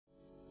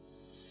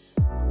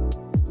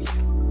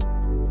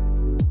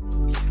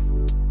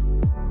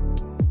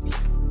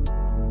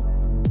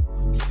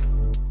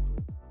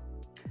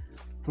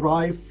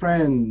Thrive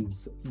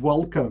friends,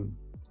 welcome.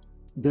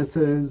 This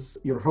is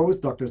your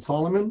host, Dr.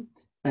 Solomon,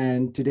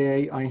 and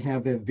today I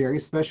have a very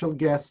special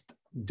guest,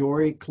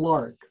 Dory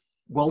Clark.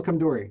 Welcome,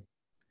 Dory.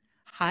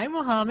 Hi,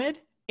 Mohammed,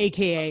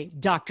 aka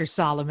Dr.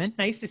 Solomon.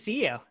 Nice to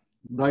see you.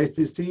 Nice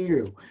to see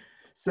you.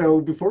 So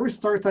before we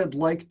start, I'd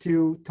like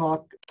to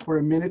talk for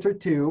a minute or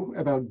two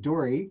about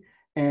Dory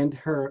and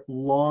her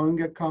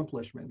long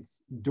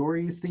accomplishments.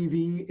 Dory's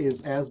CV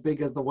is as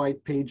big as the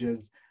white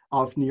pages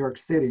of New York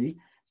City,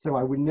 so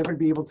I would never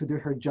be able to do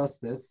her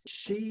justice.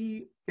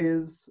 She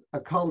is a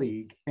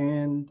colleague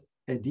and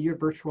a dear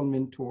virtual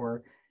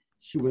mentor.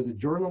 She was a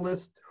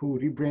journalist who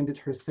rebranded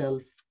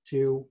herself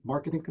to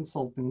marketing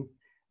consultant,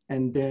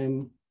 and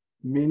then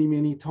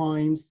many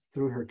times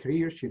through her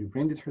career, she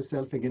rebranded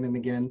herself again and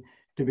again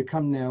to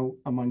become now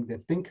among the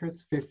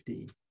Thinkers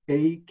 50,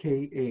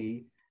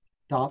 AKA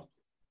top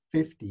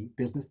 50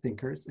 business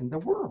thinkers in the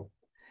world.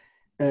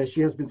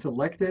 She has been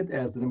selected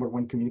as the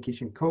 #1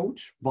 communication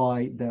coach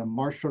by the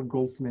Marshall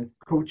Goldsmith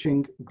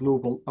Coaching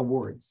Global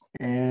Awards.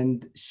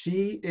 And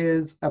she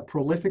is a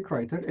prolific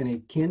writer, and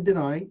I can't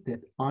deny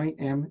that I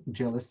am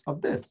jealous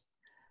of this.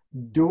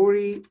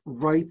 Dory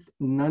writes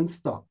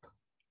nonstop.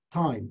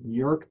 Time, New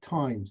York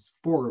Times,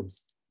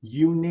 Forbes,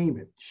 you name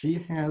it. She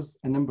has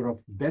a number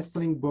of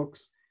best-selling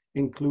books,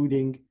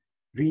 including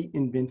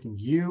Reinventing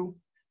You,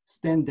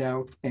 Stand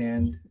Out,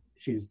 and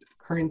she's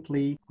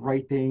currently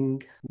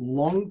writing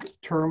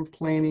long-term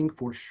planning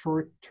for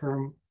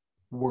short-term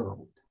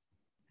world.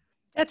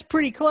 That's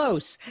pretty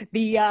close.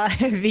 The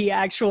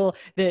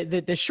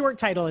the short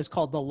title is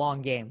called The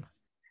Long Game.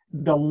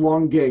 The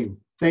long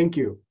game. Thank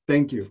you.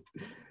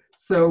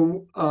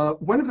 So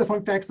one of the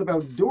fun facts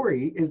about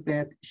Dory is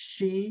that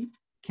she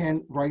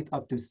can write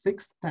up to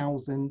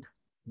 6,000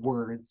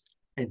 words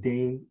a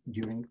day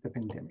during the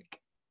pandemic.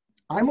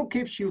 I'm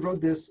okay if she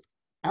wrote this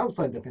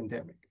outside the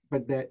pandemic,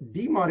 but the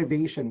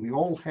demotivation we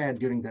all had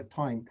during that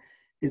time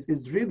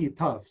is really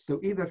tough. So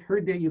either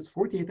her day is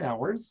 48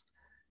 hours,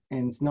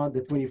 and it's not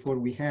the 24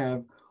 we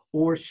have,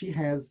 or she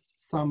has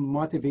some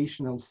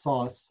motivational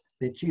sauce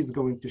that she's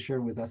going to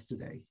share with us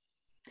today.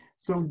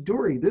 So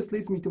Dory, this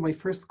leads me to my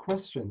first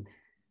question.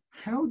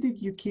 How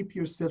did you keep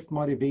yourself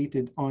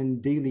motivated on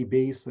a daily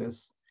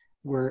basis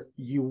where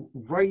you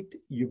write,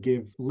 you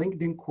give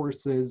LinkedIn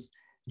courses,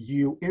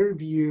 you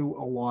interview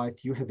a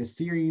lot, you have a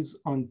series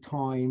on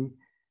time,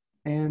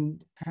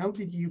 and how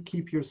did you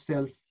keep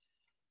yourself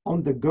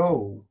on the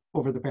go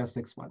over the past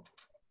 6 months?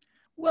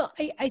 Well,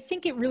 I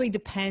think it really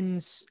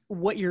depends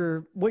what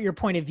your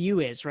point of view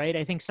is, right?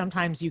 I think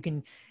sometimes you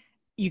can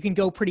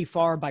go pretty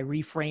far by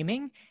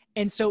reframing.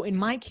 And so in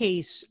my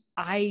case,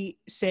 I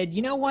said,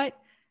 you know what?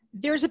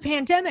 There's a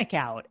pandemic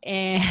out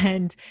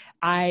and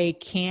I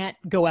can't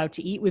go out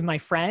to eat with my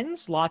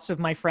friends. Lots of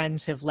my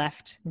friends have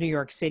left New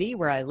York City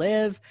where I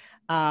live.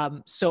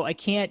 So I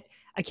can't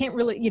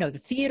really, the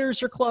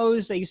theaters are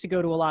closed. I used to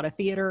go to a lot of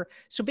theater.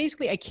 So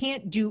basically I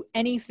can't do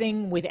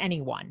anything with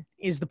anyone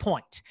is the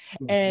point.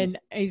 Mhm. And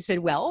I said,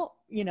 well,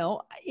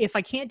 if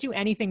I can't do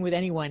anything with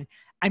anyone,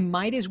 I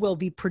might as well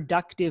be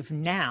productive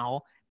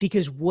now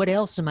because what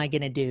else am I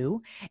going to do?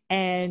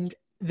 And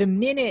the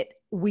minute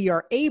we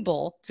are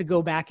able to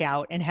go back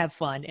out and have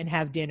fun and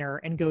have dinner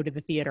and go to the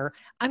theater,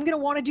 I'm going to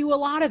want to do a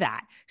lot of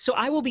that. So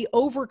I will be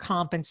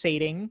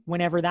overcompensating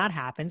whenever that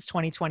happens,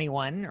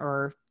 2021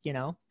 or,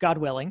 God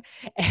willing.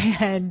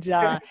 And,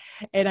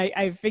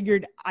 I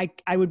figured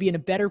I would be in a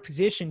better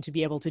position to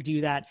be able to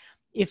do that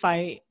if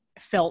I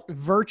felt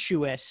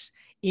virtuous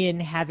in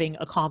having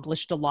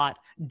accomplished a lot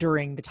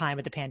during the time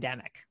of the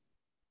pandemic.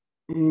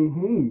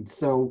 Mm-hmm.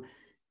 So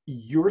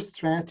your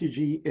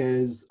strategy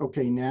is,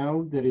 okay,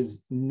 now there is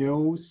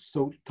no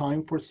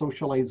time for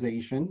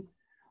socialization.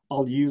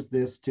 I'll use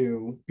this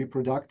to be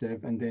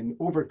productive and then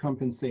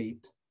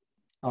overcompensate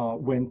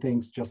when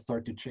things just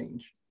start to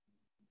change.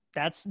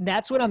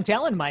 That's what I'm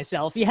telling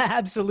myself. Yeah,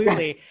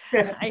 absolutely.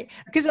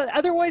 Because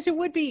otherwise it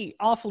would be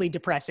awfully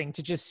depressing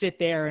to just sit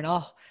there and,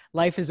 oh,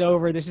 life is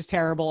over. This is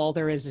terrible. All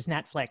there is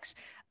Netflix.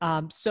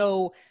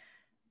 So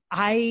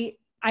I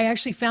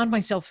actually found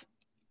myself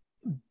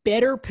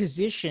better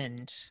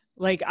positioned.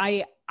 Like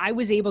I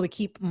was able to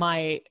keep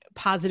my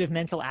positive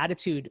mental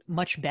attitude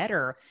much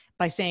better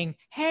by saying,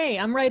 hey,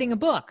 I'm writing a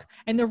book.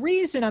 And the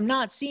reason I'm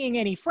not seeing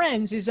any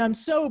friends is I'm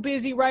so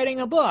busy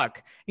writing a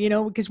book,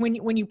 because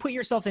when you put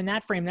yourself in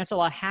that frame, that's a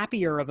lot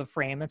happier of a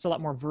frame. That's a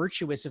lot more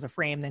virtuous of a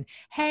frame than,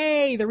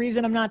 hey, the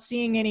reason I'm not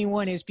seeing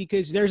anyone is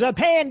because there's a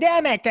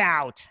pandemic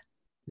out.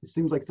 It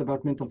seems like it's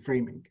about mental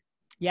framing.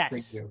 Thank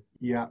Yes. you.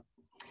 Yeah.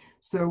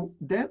 So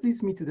that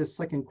leads me to the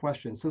second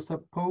question. So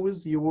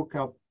suppose you woke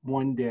up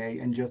one day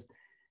and just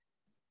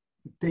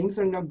things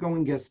are not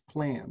going as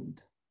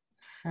planned.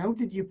 How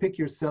did you pick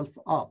yourself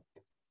up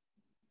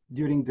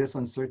during this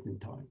uncertain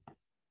time?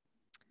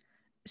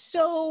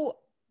 So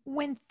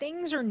when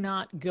things are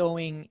not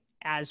going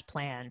as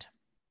planned,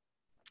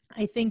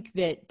 I think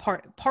that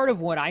part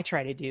of what I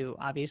try to do,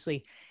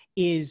 obviously,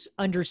 is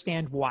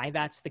understand why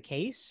that's the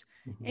case.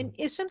 Mm-hmm. And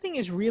if something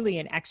is really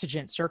an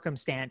exigent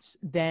circumstance,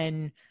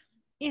 then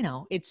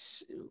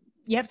it's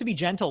you have to be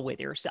gentle with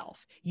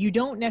yourself. You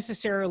don't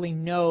necessarily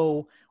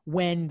know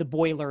when the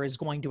boiler is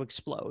going to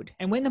explode.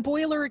 And when the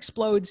boiler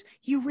explodes,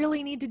 you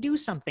really need to do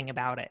something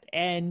about it.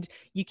 And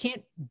you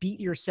can't beat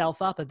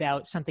yourself up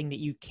about something that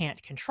you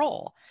can't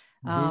control.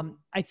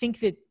 I think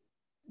that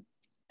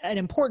an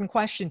important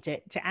question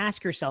to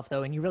ask yourself,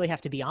 though, and you really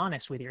have to be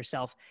honest with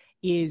yourself,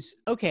 is,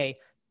 okay,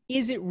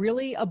 is it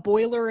really a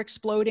boiler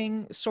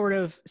exploding sort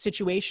of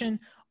situation?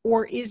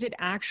 Or is it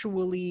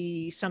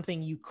actually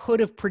something you could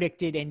have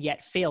predicted and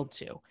yet failed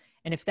to?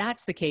 And if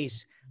that's the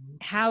case,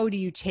 how do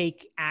you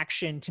take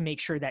action to make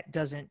sure that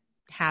doesn't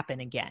happen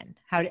again?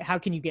 How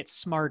can you get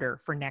smarter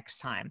for next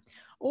time?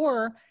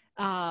 Or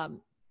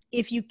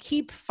if you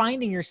keep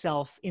finding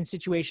yourself in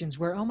situations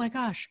where, oh my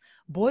gosh,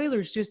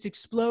 boilers just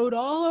explode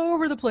all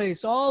over the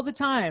place all the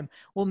time,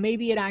 well,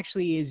 maybe it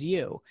actually is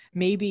you.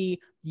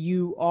 Maybe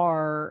you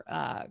are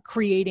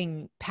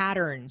creating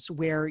patterns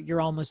where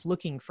you're almost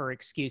looking for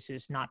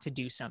excuses not to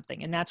do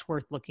something. And that's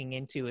worth looking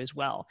into as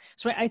well.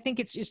 So I think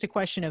it's just a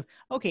question of,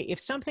 okay, if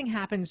something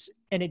happens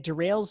and it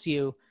derails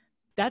you,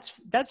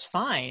 that's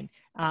fine.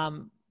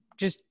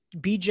 Just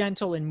be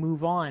gentle and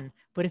move on.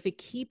 But if it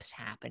keeps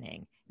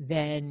happening,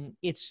 then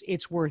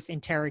it's worth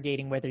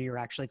interrogating whether you're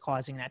actually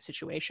causing that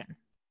situation.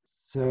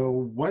 So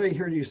what I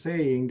heard you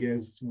saying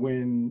is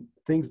when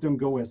things don't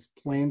go as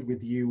planned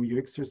with you, you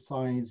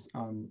exercise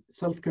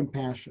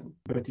self-compassion.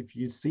 But if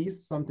you see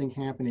something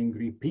happening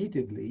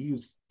repeatedly, you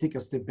take a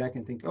step back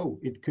and think, oh,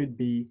 it could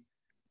be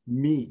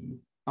me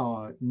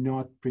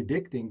not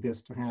predicting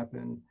this to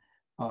happen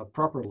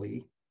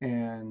properly.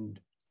 And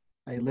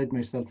I led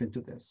myself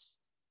into this.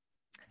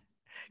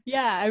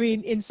 Yeah, I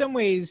mean, in some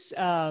ways,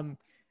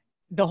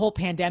 the whole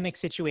pandemic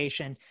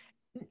situation,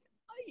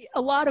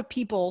 a lot of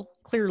people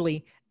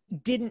clearly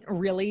didn't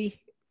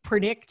really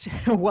predict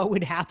what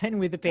would happen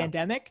with the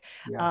pandemic.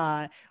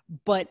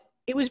 But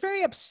it was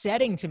very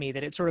upsetting to me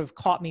that it sort of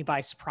caught me by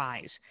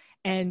surprise.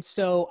 And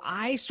so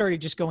I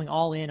started just going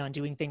all in on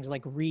doing things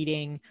like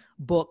reading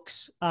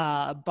books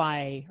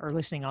or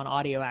listening on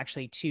audio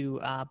actually to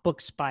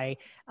books by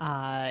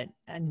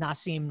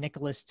Nassim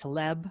Nicholas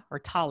Taleb, or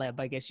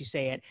Taleb, I guess you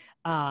say it,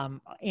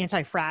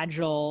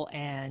 Anti-Fragile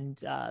and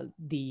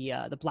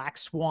the Black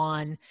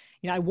Swan.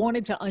 You know, I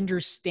wanted to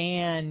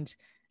understand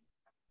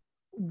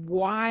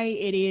why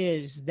it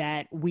is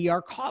that we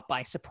are caught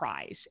by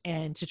surprise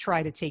and to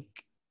try to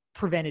take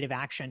preventative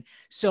action.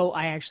 So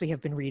I actually have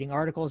been reading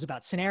articles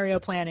about scenario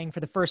planning.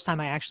 For the first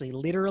time, I actually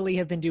literally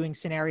have been doing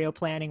scenario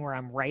planning where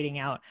I'm writing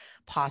out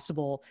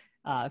possible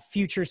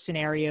future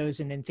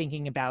scenarios and then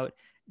thinking about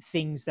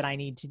things that I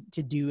need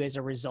to do as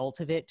a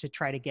result of it to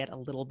try to get a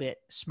little bit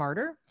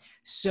smarter.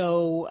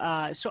 So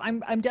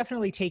I'm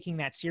definitely taking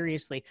that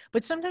seriously.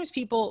 But sometimes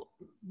people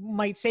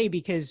might say,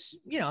 because,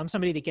 you know, I'm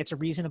somebody that gets a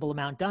reasonable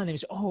amount done, they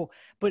say, oh,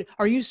 but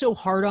are you so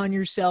hard on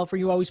yourself? Are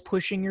you always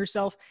pushing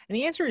yourself? And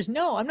the answer is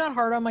no, I'm not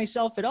hard on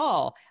myself at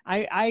all.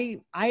 I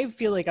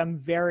feel like I'm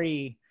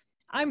very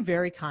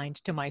kind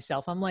to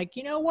myself. I'm like,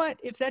 you know what?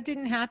 If that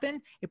didn't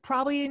happen, it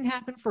probably didn't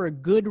happen for a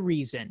good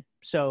reason.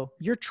 So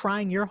you're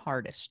trying your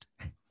hardest.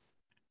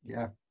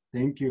 Yeah,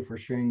 thank you for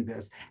sharing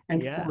this.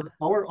 And for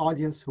our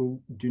audience who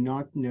do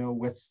not know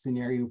what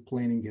scenario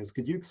planning is,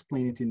 could you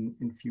explain it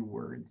in few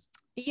words?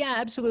 Yeah,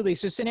 absolutely.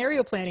 So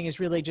scenario planning is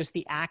really just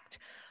the act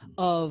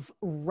of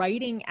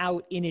writing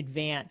out in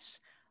advance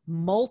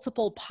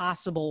multiple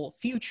possible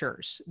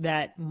futures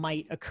that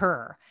might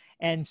occur.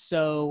 And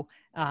so,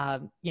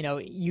 you know,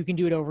 you can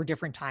do it over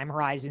different time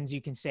horizons.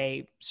 You can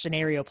say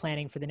scenario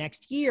planning for the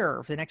next year,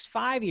 or for the next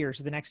 5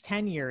 years, or the next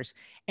 10 years.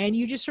 And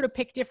you just sort of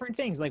pick different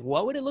things, like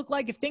what would it look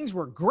like if things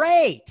were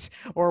great?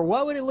 Or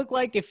what would it look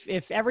like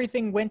if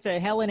everything went to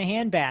hell in a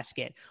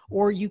handbasket?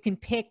 Or you can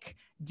pick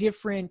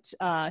different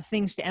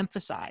things to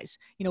emphasize.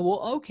 You know,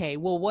 well, okay,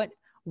 well,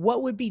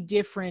 what would be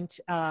different?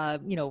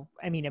 You know,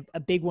 I mean, a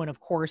big one, of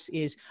course,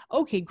 is,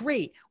 okay,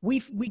 great. We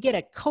get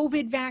a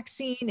COVID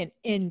vaccine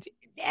and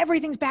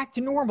everything's back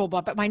to normal,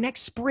 but by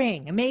next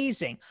spring,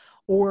 amazing.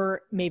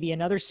 Or maybe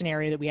another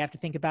scenario that we have to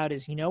think about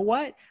is, you know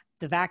what?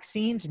 The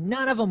vaccines,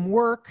 none of them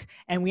work,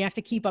 and we have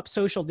to keep up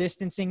social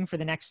distancing for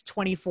the next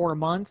 24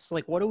 months.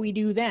 Like, what do we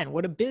do then?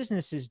 What do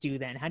businesses do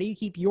then? How do you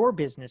keep your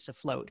business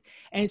afloat?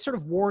 And it's sort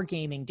of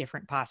wargaming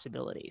different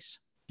possibilities.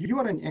 You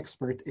are an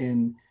expert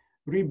in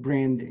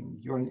rebranding.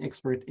 You're an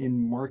expert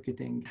in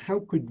marketing.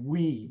 How could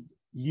we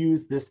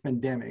use this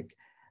pandemic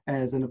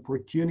as an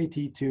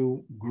opportunity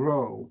to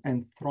grow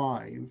and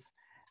thrive,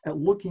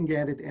 looking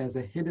at it as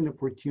a hidden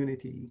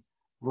opportunity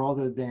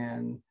rather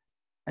than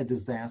a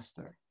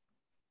disaster?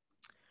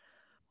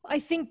 I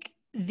think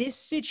this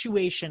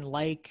situation,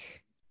 like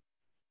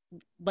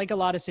a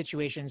lot of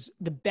situations,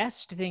 the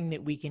best thing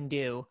that we can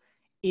do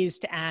is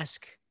to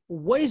ask,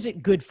 what is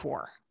it good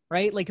for,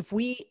 right? Like if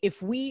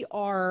we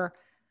are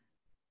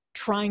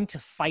trying to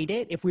fight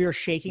it, if we are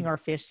shaking our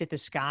fist at the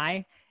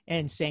sky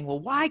and saying, well,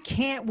 why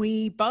can't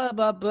we, blah,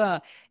 blah, blah,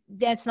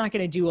 that's not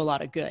going to do a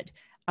lot of good.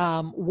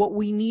 what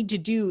we need to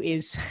do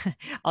is,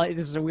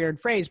 this is a weird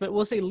phrase, but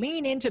we'll say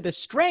lean into the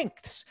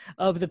strengths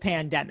of the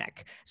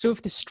pandemic. So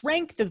if the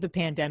strength of the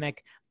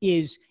pandemic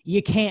is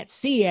you can't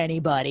see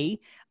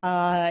anybody,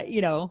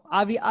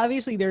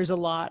 obviously there's a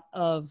lot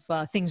of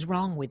things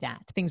wrong with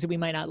that, things that we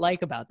might not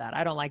like about that.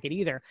 I don't like it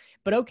either.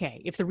 But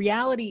okay, if the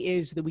reality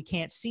is that we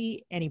can't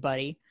see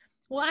anybody,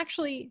 well,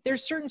 actually,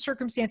 there's certain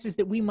circumstances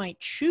that we might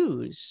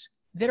choose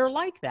that are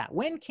like that.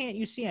 When can't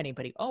you see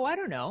anybody? Oh, I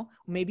don't know.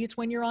 Maybe it's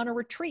when you're on a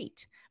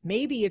retreat.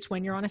 Maybe it's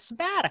when you're on a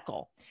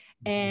sabbatical.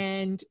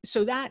 And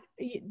so that,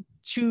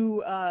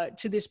 to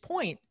this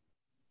point,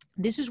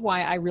 this is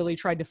why I really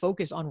tried to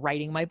focus on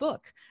writing my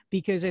book,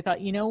 because I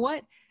thought, you know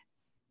what?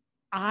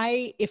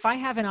 If I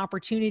have an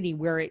opportunity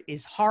where it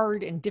is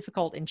hard and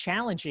difficult and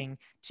challenging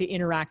to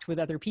interact with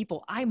other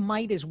people, I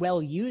might as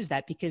well use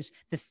that, because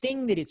the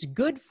thing that it's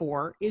good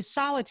for is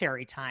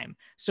solitary time.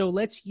 So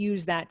let's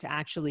use that to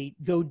actually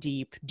go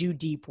deep, do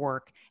deep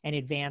work, and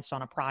advance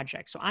on a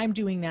project. So I'm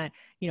doing that.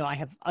 I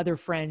have other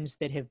friends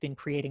that have been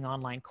creating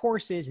online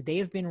courses. They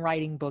have been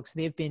writing books.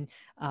 They've been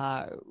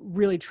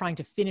really trying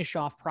to finish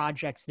off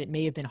projects that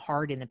may have been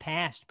hard in the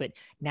past, but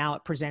now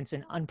it presents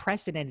an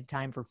unprecedented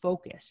time for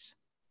focus.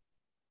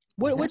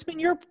 What's been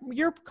your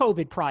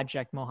COVID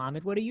project,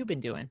 Mohammed? What have you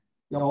been doing?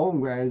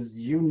 Oh, as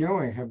you know,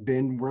 I have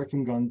been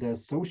working on the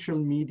social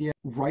media,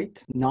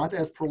 right? Not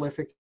as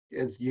prolific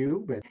as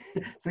you, but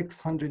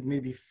 600,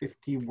 maybe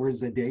 50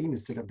 words a day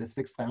instead of the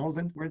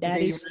 6,000 words a day.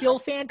 That is still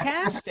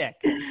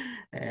fantastic.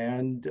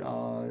 And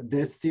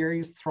this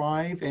series,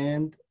 Thrive,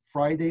 and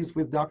Fridays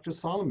with Dr.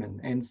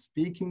 Solomon. And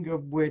speaking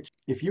of which,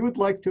 if you would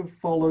like to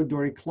follow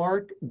Dorie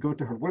Clark, go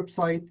to her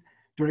website,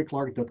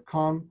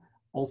 dorieclark.com.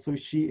 Also,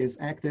 she is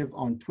active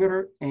on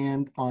Twitter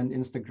and on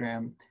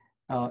Instagram.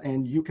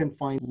 And you can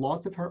find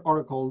lots of her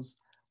articles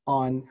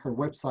on her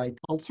website.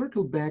 I'll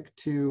circle back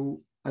to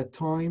a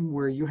time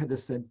where you had a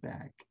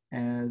setback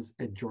as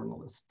a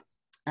journalist.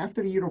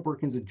 After a year of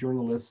working as a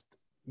journalist,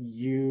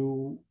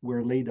 you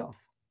were laid off.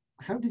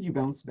 How did you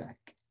bounce back?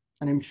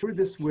 And I'm sure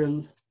this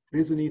will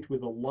resonate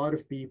with a lot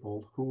of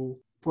people who,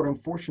 for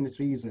unfortunate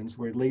reasons,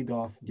 were laid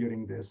off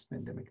during this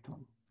pandemic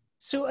time.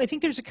 So I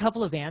think there's a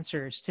couple of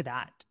answers to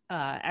that.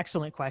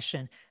 Excellent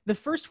question. The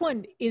first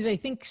one is, I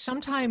think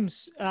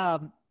sometimes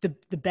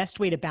the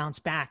best way to bounce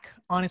back,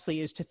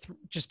 honestly, is to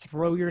just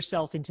throw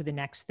yourself into the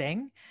next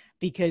thing.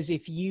 Because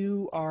if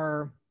you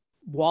are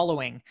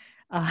wallowing,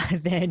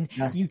 then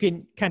you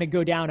can kind of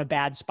go down a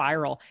bad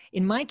spiral.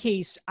 In my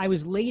case, I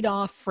was laid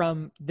off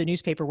from the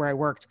newspaper where I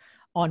worked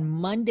on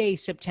Monday,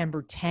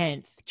 September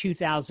 10th,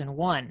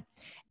 2001.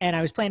 And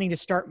I was planning to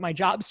start my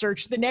job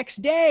search the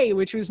next day,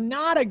 which was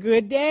not a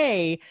good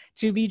day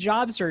to be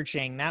job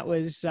searching. That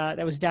was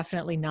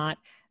definitely not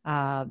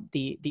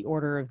the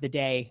order of the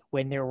day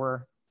when there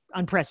were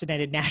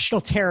unprecedented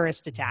national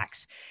terrorist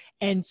attacks.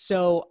 And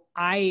so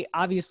I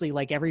obviously,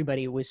 like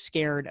everybody, was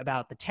scared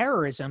about the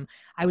terrorism.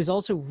 I was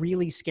also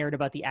really scared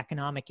about the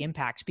economic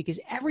impacts, because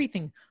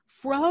everything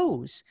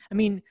froze. I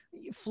mean,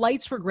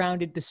 flights were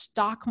grounded. The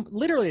stock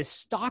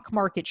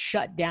market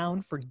shut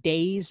down for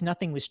days.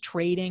 Nothing was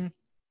trading.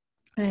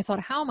 And I thought,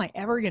 how am I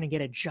ever going to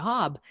get a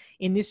job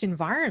in this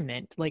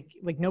environment? Like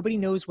nobody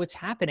knows what's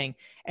happening.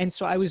 And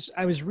so I was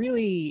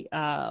really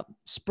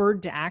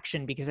spurred to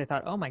action, because I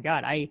thought, oh my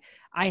God,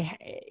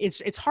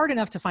 it's hard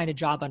enough to find a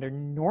job under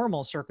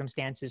normal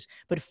circumstances,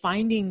 but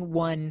finding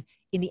one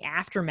in the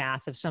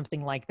aftermath of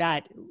something like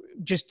that,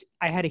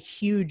 I had a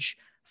huge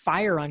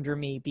fire under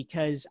me,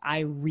 because I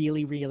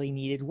really, really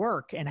needed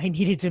work and I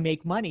needed to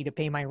make money to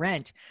pay my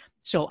rent.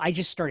 So I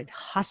just started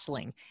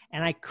hustling,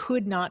 and I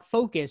could not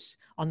focus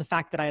on the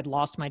fact that I had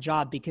lost my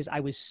job, because I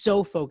was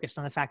so focused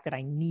on the fact that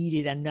I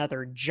needed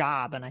another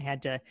job, and I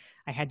had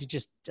to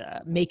just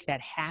make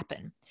that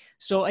happen.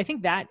 So I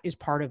think that is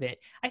part of it.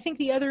 I think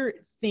the other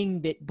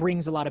thing that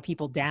brings a lot of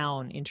people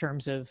down in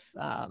terms of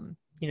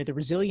the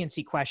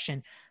resiliency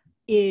question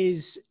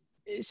is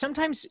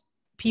sometimes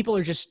people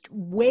are just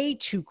way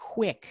too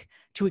quick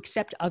to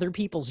accept other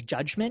people's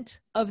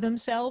judgment of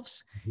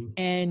themselves. Mm-hmm.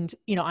 And,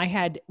 I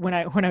had, when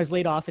I was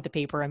laid off at the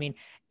paper, I mean,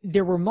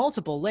 there were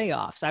multiple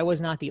layoffs. I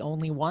was not the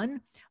only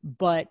one,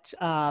 but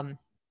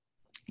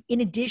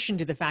in addition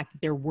to the fact that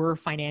there were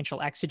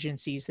financial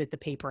exigencies that the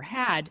paper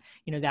had,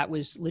 that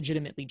was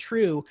legitimately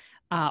true.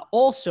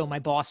 Also, my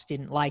boss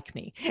didn't like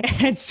me.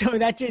 And so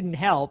that didn't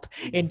help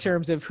in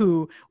terms of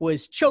who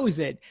was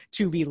chosen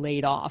to be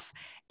laid off.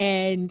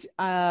 And,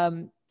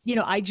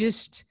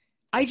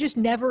 I just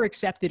never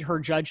accepted her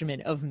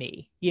judgment of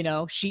me.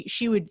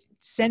 She would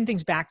send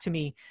things back to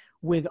me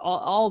with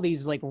all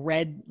these like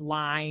red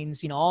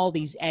lines, all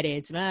these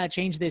edits,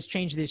 change this,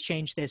 change this,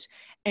 change this.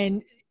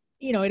 And,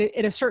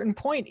 at a certain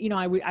point,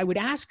 I would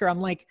ask her, I'm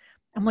like,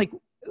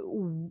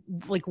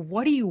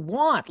 what do you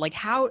want? Like,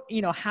 how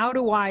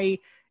do I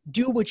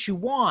do what you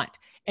want?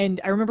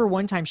 And I remember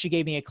one time she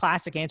gave me a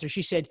classic answer.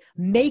 She said,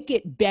 make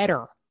it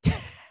better.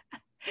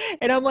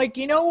 And I'm like,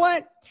 you know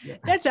what? Yeah.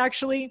 That's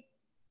actually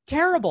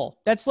Terrible.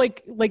 That's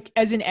like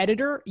as an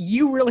editor,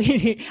 you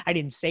really, I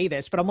didn't say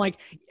this, but I'm like,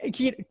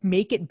 can you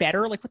make it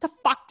better? Like, what the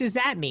fuck does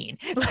that mean?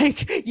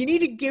 Like, you need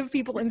to give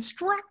people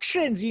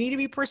instructions. You need to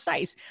be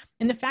precise.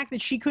 And the fact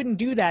that she couldn't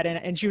do that,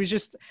 and she was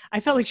just, I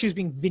felt like she was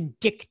being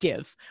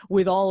vindictive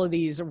with all of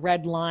these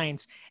red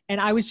lines. And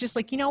I was just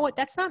like, you know what?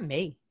 That's not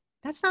me.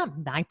 That's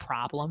not my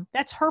problem.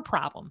 That's her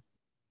problem.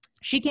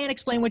 She can't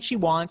explain what she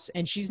wants,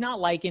 and she's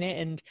not liking it.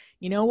 And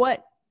you know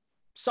what?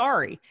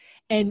 Sorry.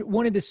 And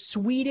one of the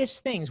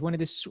sweetest things, one of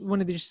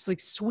the just like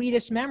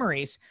sweetest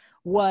memories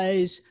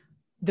was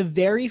the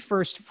very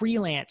first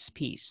freelance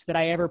piece that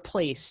I ever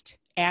placed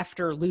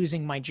after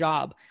losing my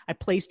job. I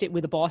placed it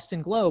with the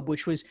Boston Globe,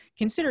 which was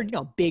considered, you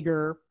know,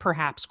 bigger,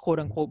 perhaps quote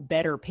unquote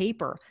better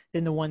paper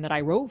than the one that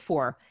I wrote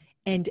for.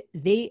 And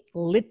they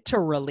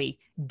literally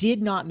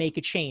did not make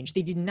a change.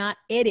 They did not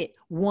edit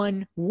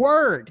one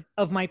word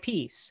of my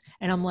piece.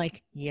 And I'm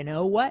like, you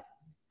know what?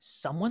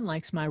 Someone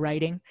likes my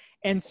writing.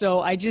 And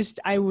so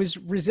I was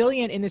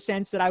resilient in the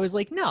sense that I was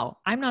like, no,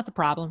 I'm not the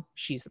problem.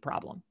 She's the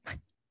problem.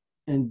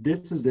 And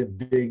this is a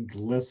big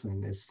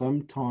lesson, is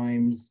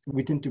sometimes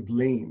we tend to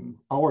blame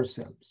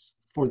ourselves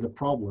for the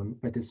problem,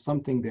 but it's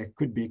something that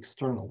could be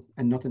external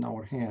and not in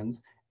our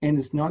hands. And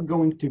it's not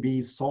going to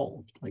be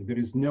solved. Like, there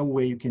is no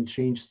way you can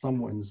change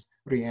someone's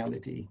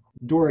reality.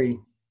 Dori,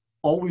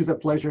 always a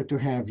pleasure to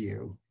have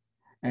you.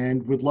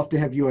 And we'd love to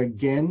have you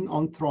again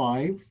on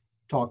Thrive,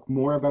 talk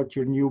more about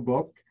your new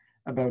book,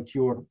 about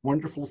your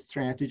wonderful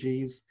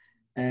strategies,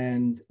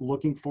 and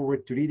looking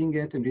forward to reading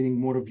it and reading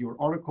more of your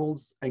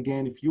articles.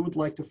 Again, if you would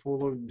like to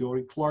follow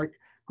Dori Clark,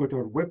 go to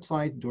her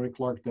website,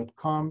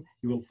 doriclark.com.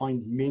 You will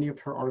find many of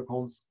her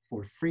articles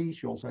for free.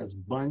 She also has a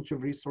bunch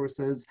of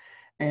resources.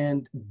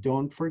 And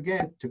don't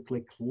forget to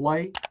click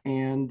like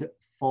and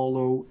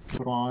follow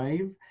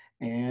Thrive,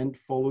 and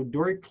follow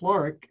Dori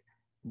Clark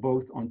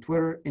both on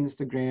Twitter,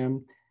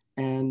 Instagram.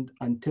 And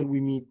until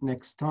we meet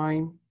next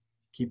time,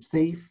 keep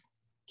safe,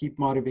 keep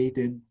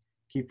motivated,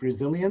 keep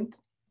resilient,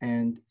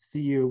 and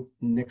see you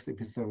next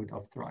episode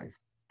of Thrive.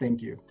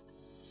 Thank you.